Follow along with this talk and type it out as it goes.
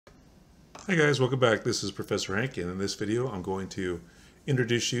Hi guys, welcome back. This is Professor Hank, and in this video I'm going to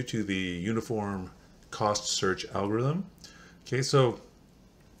introduce you to the uniform cost search algorithm. Okay, so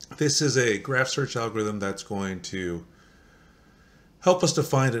this is a graph search algorithm that's going to help us to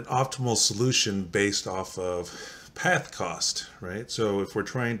find an optimal solution based off of path cost, right? So if we're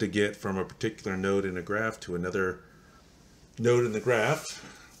trying to get from a particular node in a graph to another node in the graph,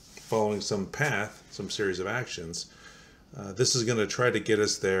 following some path, some series of actions, this is going to try to get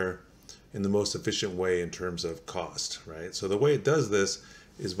us there in the most efficient way in terms of cost, right? So the way it does this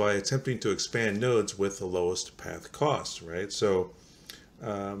is by attempting to expand nodes with the lowest path cost, right? So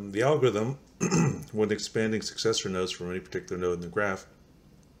the algorithm, when expanding successor nodes from any particular node in the graph,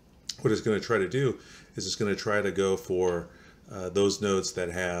 what it's going to try to do is it's going to try to go for those nodes that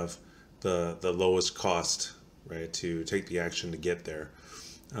have the lowest cost, right, to take the action to get there.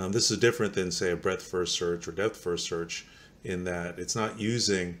 This is different than, say, a breadth first search or depth first search, in that it's not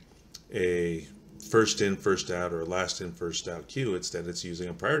using a first in, first out, or last in, first out queue. Instead, it's using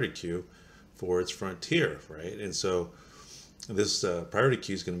a priority queue for its frontier, right? And so this priority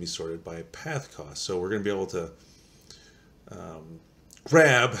queue is going to be sorted by path cost. So we're going to be able to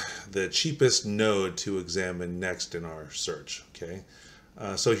grab the cheapest node to examine next in our search, okay?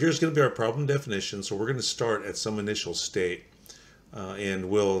 So here's going to be our problem definition. So we're going to start at some initial state, and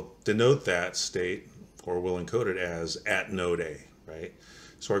we'll denote that state, or we'll encode it as at node A, right?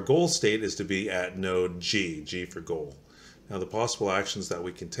 So our goal state is to be at node G, G for goal. Now the possible actions that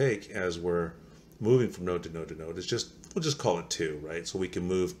we can take as we're moving from node to node to node is we'll just call it 2, right? So we can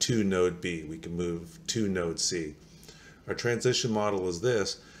move to node B, we can move to node C. Our transition model is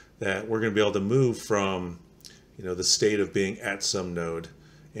this, that we're going to be able to move from, the state of being at some node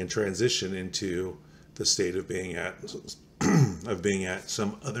and transition into the state of being at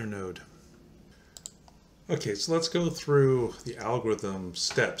some other node. Okay, so let's go through the algorithm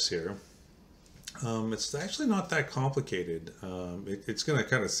steps here. It's actually not that complicated. It's going to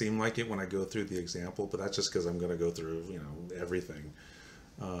kind of seem like it when I go through the example, but that's just because I'm going to go through, everything.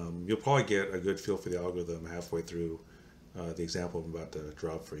 You'll probably get a good feel for the algorithm halfway through the example I'm about to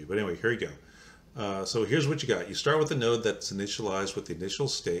draw up for you. But anyway, here you go. So here's what you got. You start with a node that's initialized with the initial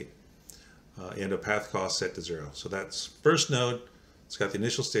state and a path cost set to 0. So that's first node. It's got the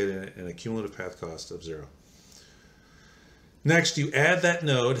initial state in it and a cumulative path cost of 0. Next, you add that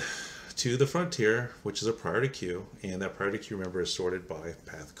node to the frontier, which is a priority queue, and that priority queue, remember, is sorted by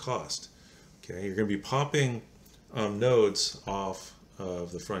path cost. Okay, you're going to be popping nodes off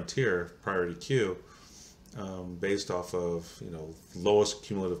of the frontier priority queue based off of lowest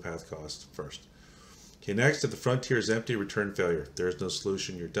cumulative path cost first. Okay, next, if the frontier is empty, return failure. There's no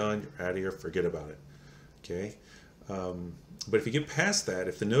solution. You're done. You're out of here. Forget about it. Okay. But if you get past that,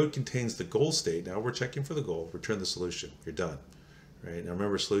 if the node contains the goal state, now we're checking for the goal, return the solution, you're done. Right? Now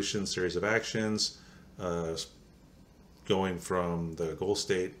remember, solution, series of actions, going from the goal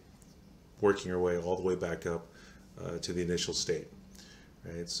state, working your way all the way back up to the initial state.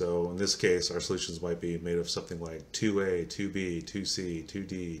 Right? So in this case, our solutions might be made of something like 2A, 2B, 2C,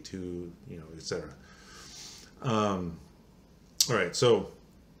 2D, 2, etc. All right, so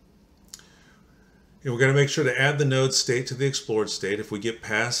we're going to make sure to add the node state to the explored state. If we get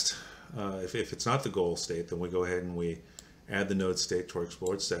past, if it's not the goal state, then we go ahead and we add the node state to our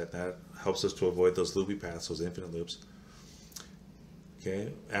explored state. That helps us to avoid those loopy paths, those infinite loops.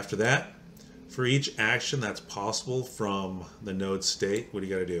 Okay, after that, for each action that's possible from the node state, what do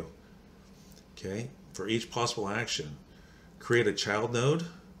you got to do? Okay, for each possible action, create a child node.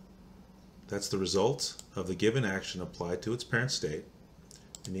 That's the result of the given action applied to its parent state.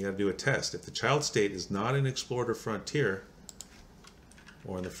 And you got to do a test. If the child state is not in explored or frontier,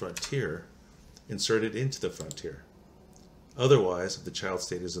 or in the frontier, insert it into the frontier. Otherwise, if the child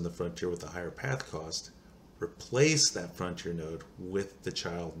state is in the frontier with a higher path cost, replace that frontier node with the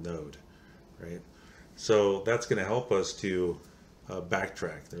child node, right? So that's going to help us to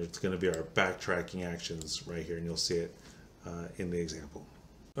backtrack. There's going to be our backtracking actions right here, and you'll see it in the example.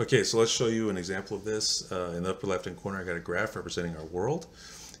 Okay, so let's show you an example of this. In the upper left-hand corner, I got a graph representing our world.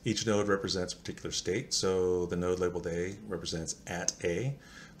 Each node represents a particular state. So the node labeled A represents at A.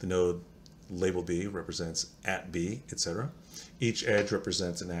 The node labeled B represents at B, etc. Each edge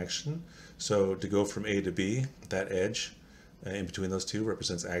represents an action. So to go from A to B, that edge in between those two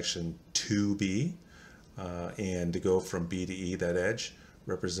represents action 2B. And to go from B to E, that edge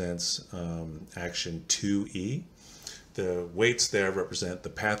represents action 2E. The weights there represent the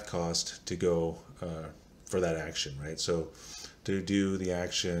path cost to go for that action, right? So to do the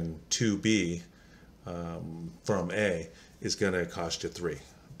action 2B from A is going to cost you 3,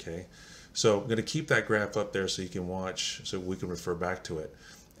 okay? So I'm going to keep that graph up there so you can watch, so we can refer back to it.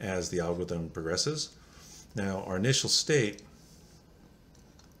 as the algorithm progresses. Now our initial state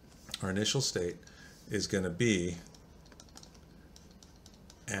is going to be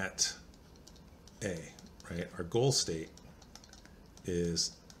at A, right? Our goal state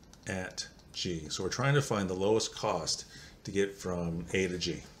is at G. So we're trying to find the lowest cost to get from A to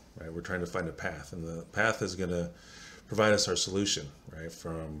G, right? We're trying to find a path, and the path is going to provide us our solution, right?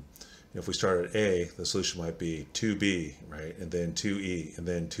 From, if we start at A, the solution might be 2B, right? And then 2E, and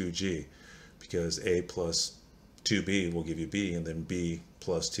then 2G, because A plus 2B will give you B, and then B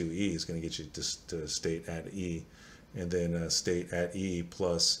plus 2E is going to get you to state at E, and then state at E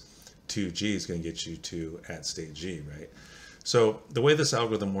plus 2G is going to get you to at state G, right? So the way this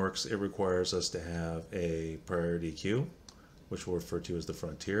algorithm works, it requires us to have a priority queue, which we'll refer to as the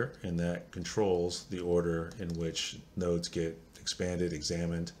frontier, and that controls the order in which nodes get expanded,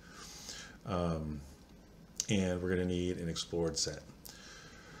 examined, and we're going to need an explored set.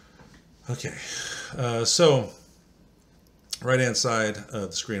 Okay, so right hand side of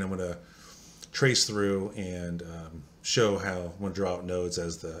the screen, I'm going to trace through and show how I'm going to draw out nodes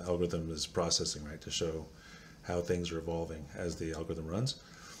as the algorithm is processing, right, to show how things are evolving as the algorithm runs.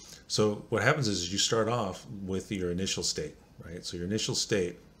 So what happens is you start off with your initial state, right? So your initial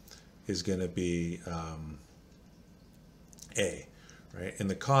state is going to be A, right? And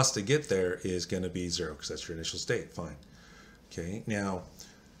the cost to get there is going to be 0 because that's your initial state. Fine. Okay. Now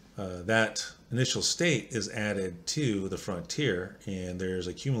that initial state is added to the frontier, and there's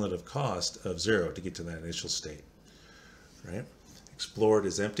a cumulative cost of 0 to get to that initial state, right? Explored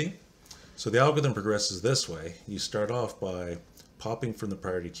is empty. So the algorithm progresses this way. You start off by popping from the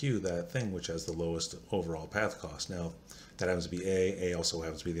priority queue that thing which has the lowest overall path cost. Now that happens to be A. A also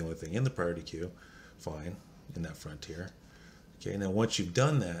happens to be the only thing in the priority queue. Fine, in that frontier. Okay, now once you've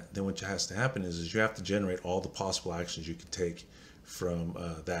done that, then what has to happen is you have to generate all the possible actions you can take from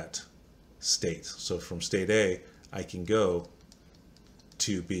that state. So from state A, I can go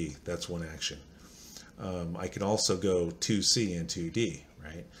to B. That's one action. I can also go to C and to D,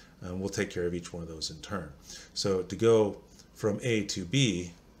 right? We'll take care of each one of those in turn. So to go from A to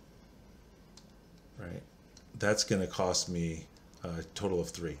B, right, that's going to cost me a total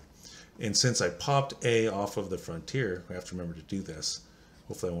of 3. And since I popped A off of the frontier, I have to remember to do this.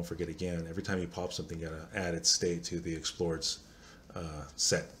 Hopefully I won't forget again. Every time you pop something, you got to add its state to the explored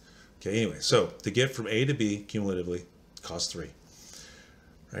set. Okay, anyway, so to get from A to B cumulatively costs 3.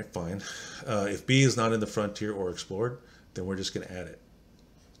 Right, fine. If B is not in the frontier or explored, then we're just going to add it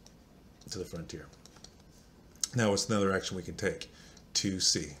to the frontier. Now what's another action we can take? To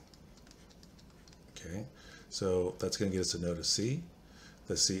C. Okay, so that's going to get us a node of C.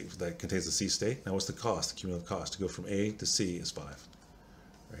 The C that contains the C state. Now what's the cost? The cumulative cost to go from A to C is 5.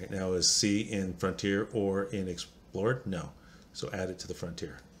 Right, now is C in frontier or in explored? No. So add it to the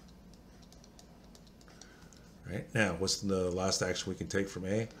frontier. Right, now what's the last action we can take from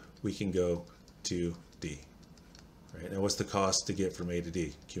A? We can go to D. Right, now what's the cost to get from A to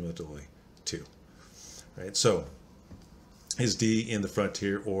D cumulatively? 2. Right, so is D in the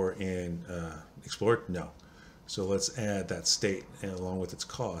frontier or in explored? No. So let's add that state and along with its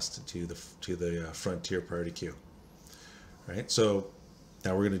cost to the frontier priority queue. Right, so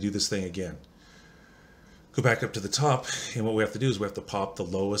now we're going to do this thing again. Go back up to the top, and what we have to do is we have to pop the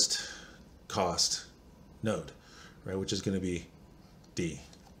lowest cost node, right, which is going to be D.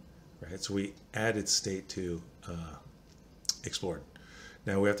 Right, so we added state to explored.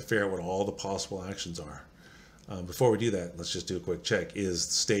 Now we have to figure out what all the possible actions are. Before we do that, let's just do a quick check. Is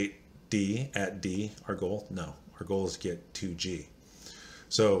state D at D our goal? No. Our goal is to get to G.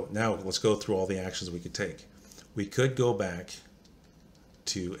 So now let's go through all the actions we could take. We could go back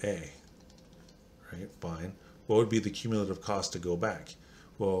to A. Right, fine. What would be the cumulative cost to go back?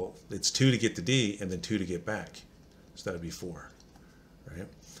 Well, it's 2 to get to D and then 2 to get back. So that would be 4. Right?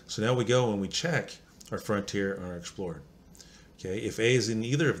 So now we go and we check our frontier and our explored. Okay, if A is in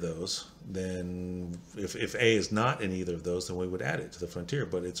either of those, then if A is not in either of those, then we would add it to the frontier,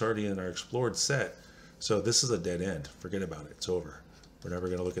 but it's already in our explored set. So this is a dead end. Forget about it. It's over. We're never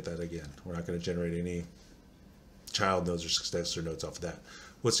going to look at that again. We're not going to generate any child nodes or successor nodes off of that.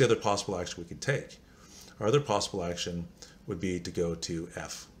 What's the other possible action we could take? Our other possible action would be to go to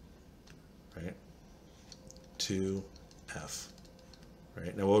F, right? To F,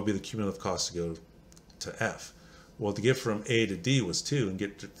 right? Now what would be the cumulative cost to go to F? Well, to get from A to D was 2, and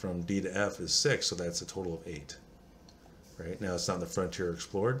get from D to F is 6, so that's a total of 8. Right? Now it's not in the frontier or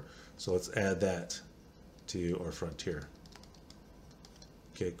explored, so let's add that to our frontier.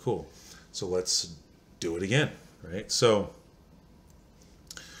 Okay, cool. So let's do it again, right? So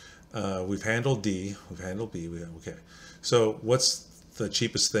we've handled D, we've handled B, okay. So what's the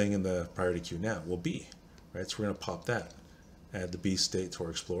cheapest thing in the priority queue now? Well, B, right? So we're going to pop that. Add the B state to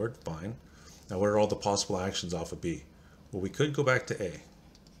our explored, fine. Now what are all the possible actions off of B? Well, we could go back to A.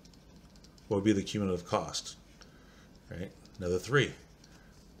 What would be the cumulative cost? Right? Another 3.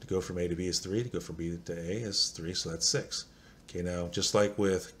 To go from A to B is 3, to go from B to A is 3, so that's 6. Okay, now just like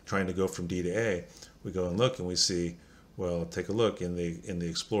with trying to go from D to A, we go and look and we see, well, take a look in the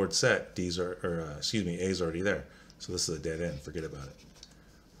explored set, A's already there. So this is a dead end, forget about it.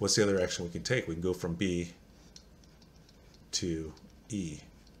 What's the other action we can take? We can go from B to E.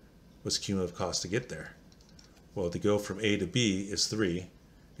 What's the cumulative cost to get there? Well, to go from A to B is 3,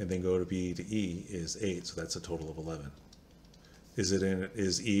 and then go to B to E is 8, so that's a total of 11.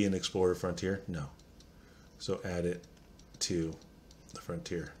 Is E an explorer frontier? No. So add it to the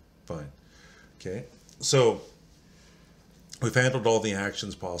frontier. Fine. Okay, so we've handled all the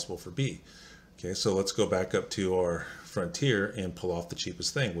actions possible for B. Okay, so let's go back up to our frontier and pull off the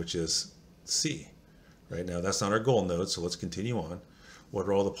cheapest thing, which is C. Right now, that's not our goal node, so let's continue on. What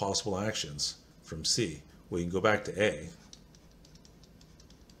are all the possible actions from C? Well, you can go back to A.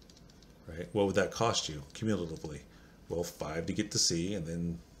 Right? What would that cost you cumulatively? Well, 5 to get to C, and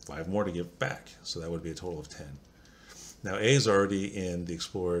then 5 more to get back. So that would be a total of 10. Now, A is already in the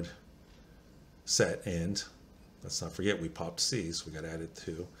explored set, and let's not forget we popped C, so we got to add it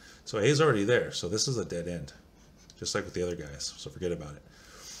to. So A is already there, so this is a dead end, just like with the other guys, so forget about it.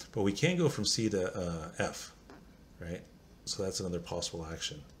 But we can go from C to F, right? So that's another possible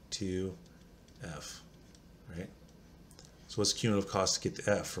action, to F, right? So what's the cumulative cost to get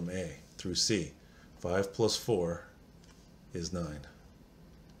to F from A through C? 5 plus 4 is 9.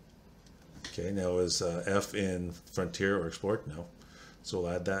 Okay, now is F in frontier or explored? No. So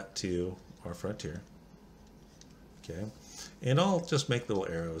we'll add that to our frontier. Okay, and I'll just make little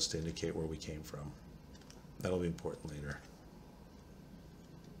arrows to indicate where we came from. That'll be important later.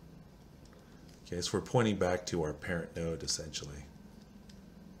 Okay, so we're pointing back to our parent node essentially.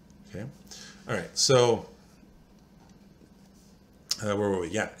 Okay, all right, so where were we?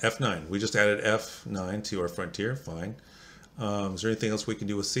 Yeah, F9. We just added F9 to our frontier, fine. Is there anything else we can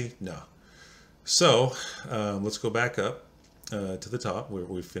do with C? No. So let's go back up to the top where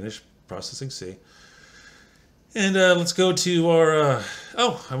we finished processing C. And let's go to our,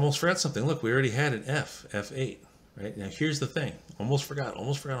 oh, I almost forgot something. Look, we already had an F8, right? Now here's the thing. Almost forgot.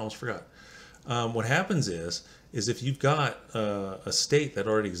 What happens is if you've got a state that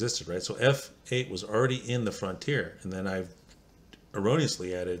already existed, right? So F8 was already in the frontier, and then I've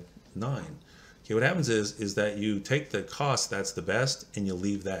erroneously added 9. Okay, what happens is that you take the cost that's the best and you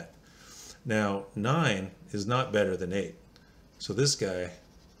leave that. Now 9 is not better than 8, so this guy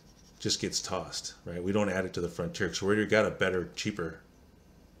just gets tossed, right? We don't add it to the frontier, so we already got a better, cheaper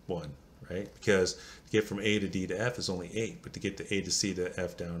one, right? Because to get from A to D to F is only 8, but to get to A to C to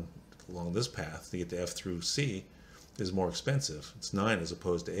F down along this path, to get to F through C is more expensive. It's 9 as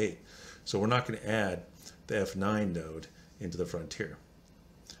opposed to 8. So we're not going to add the F9 node into the frontier.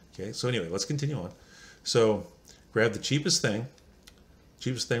 Okay, so anyway, let's continue on. So grab the cheapest thing.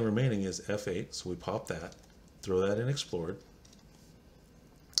 Cheapest thing remaining is F8, so we pop that, throw that in explored.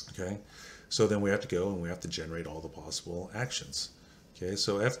 Okay, so then we have to go and we have to generate all the possible actions. Okay,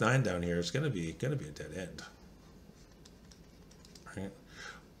 so F9 down here is going to be a dead end. Right?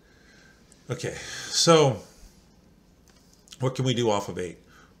 Okay, so what can we do off of 8?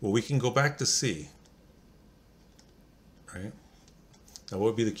 Well, we can go back to C. Right? Now, what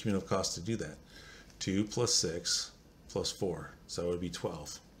would be the cumulative cost to do that? 2 plus 6 plus 4, so that would be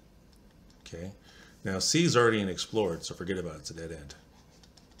 12. Okay, now C is already in explored, so forget about it, it's a dead end.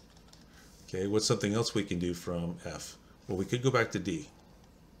 Okay, what's something else we can do from F? Well, we could go back to D.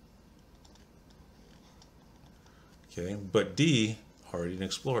 Okay, but D already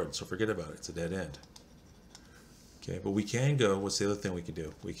explored, so forget about it, it's a dead end. Okay, but we can go, what's the other thing we can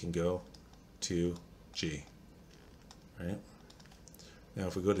do? We can go to G, right? Now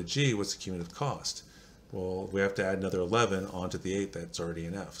if we go to G, what's the cumulative cost? Well, we have to add another 11 onto the 8 that's already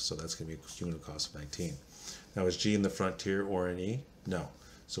in F, so that's going to be a cumulative cost of 19. Now is G in the frontier or in E? No,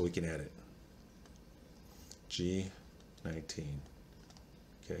 so we can add it. G19.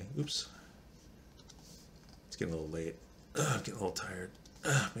 Okay, oops. It's getting a little late. Getting a little tired.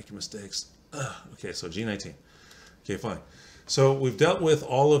 Making mistakes. Okay, so G19. Okay, fine. So we've dealt with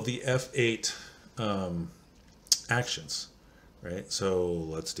all of the F8 actions, right? So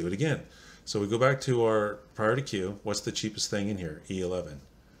let's do it again. So we go back to our priority queue. What's the cheapest thing in here? E11.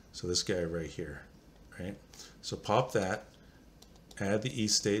 So this guy right here, right? So pop that, add the E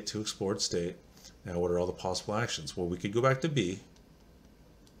state to explored state. Now what are all the possible actions? Well, we could go back to B,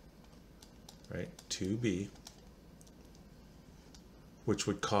 right? To B. which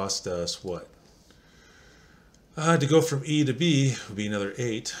would cost us what? To go from E to B would be another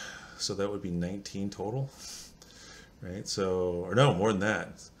 8, so that would be 19 total, right? So, or no, more than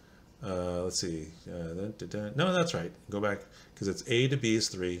that. Let's see. No, that's right. Go back, because it's A to B is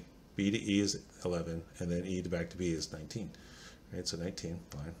 3, B to E is 11, and then E to back to B is 19. Right, so 19,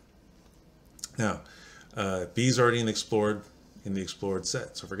 fine. Now, B is already in the explored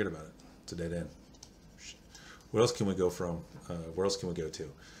set, so forget about it. It's a dead end. What else can we go from? Where else can we go to?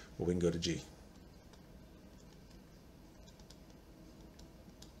 Well, we can go to G.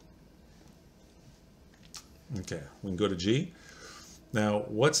 Okay, we can go to G. Now,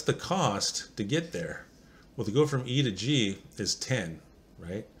 what's the cost to get there? Well, to go from E to G is 10,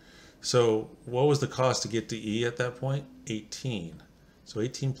 right? So what was the cost to get to E at that point? 18. So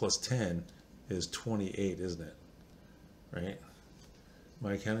 18 plus 10 is 28, isn't it? Right? Am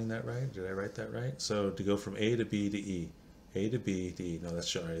I counting that right? Did I write that right? So to go from A to B to E, A to B to E, no, that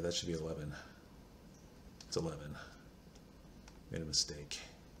should be 11. It's 11. Made a mistake.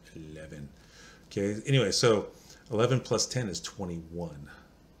 11. Okay, anyway, so 11 plus 10 is 21.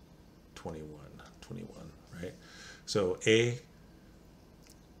 21, right? So A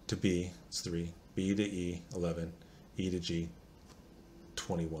to B is 3, B to E, 11, E to G,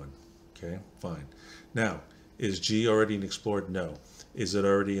 21. Okay, fine. Now, is G already explored? No. Is it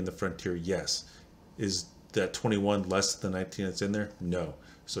already in the frontier? Yes. Is that 21 less than 19 that's in there? No.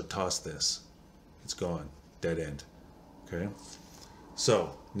 So toss this. It's gone. Dead end. Okay?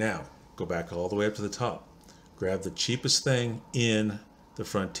 So, now, go back all the way up to the top. Grab the cheapest thing in the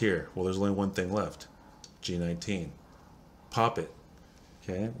frontier. Well, there's only one thing left. G19. Pop it.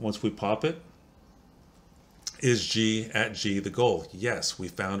 Okay? Once we pop it, is G at G the goal? Yes, we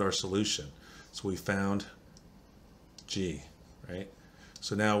found our solution. So we found G, right?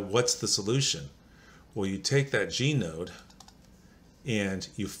 So now what's the solution? Well, you take that G node and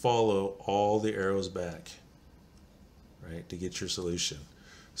you follow all the arrows back, right, to get your solution.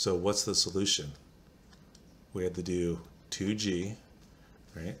 So what's the solution? We had to do 2G,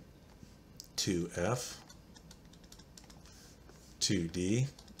 right, 2F, 2D,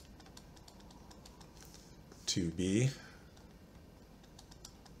 2B.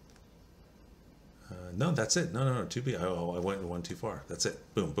 No, that's it. No, 2B. I went one too far. That's it.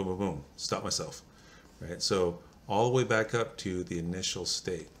 Boom, boom, boom, boom. Stop myself. Right? So all the way back up to the initial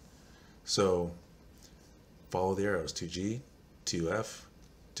state. So follow the arrows. 2G, 2F,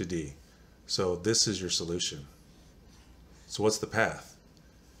 to D. So this is your solution. So what's the path?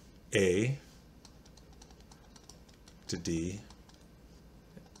 A to D,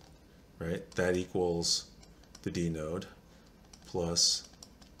 right? That equals the D node plus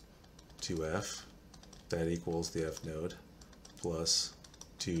 2F. That equals the F node plus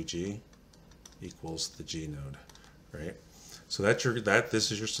 2G equals the G node, right? So that's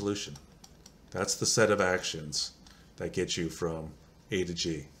this is your solution. That's the set of actions that get you from A to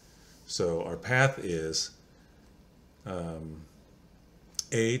G. So our path is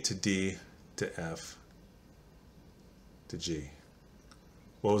A to D to F to G.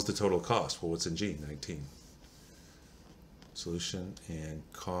 What was the total cost? Well, what's in G? 19. Solution and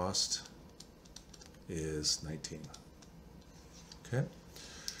cost is 19. Okay.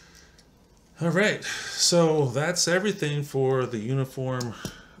 All right. So that's everything for the uniform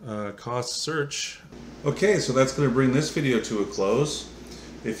cost search. Okay, so that's going to bring this video to a close.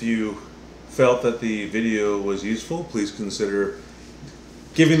 If you felt that the video was useful, please consider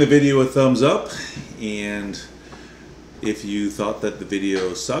giving the video a thumbs up. And if you thought that the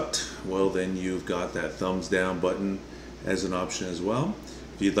video sucked, well, then you've got that thumbs down button as an option as well.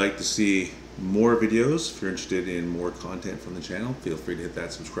 If you'd like to see more videos, if you're interested in more content from the channel, feel free to hit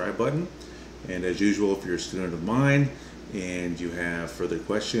that subscribe button. And as usual, if you're a student of mine and you have further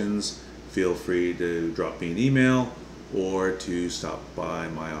questions, feel free to drop me an email or to stop by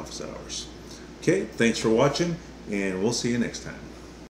my office hours. Okay, thanks for watching, and we'll see you next time.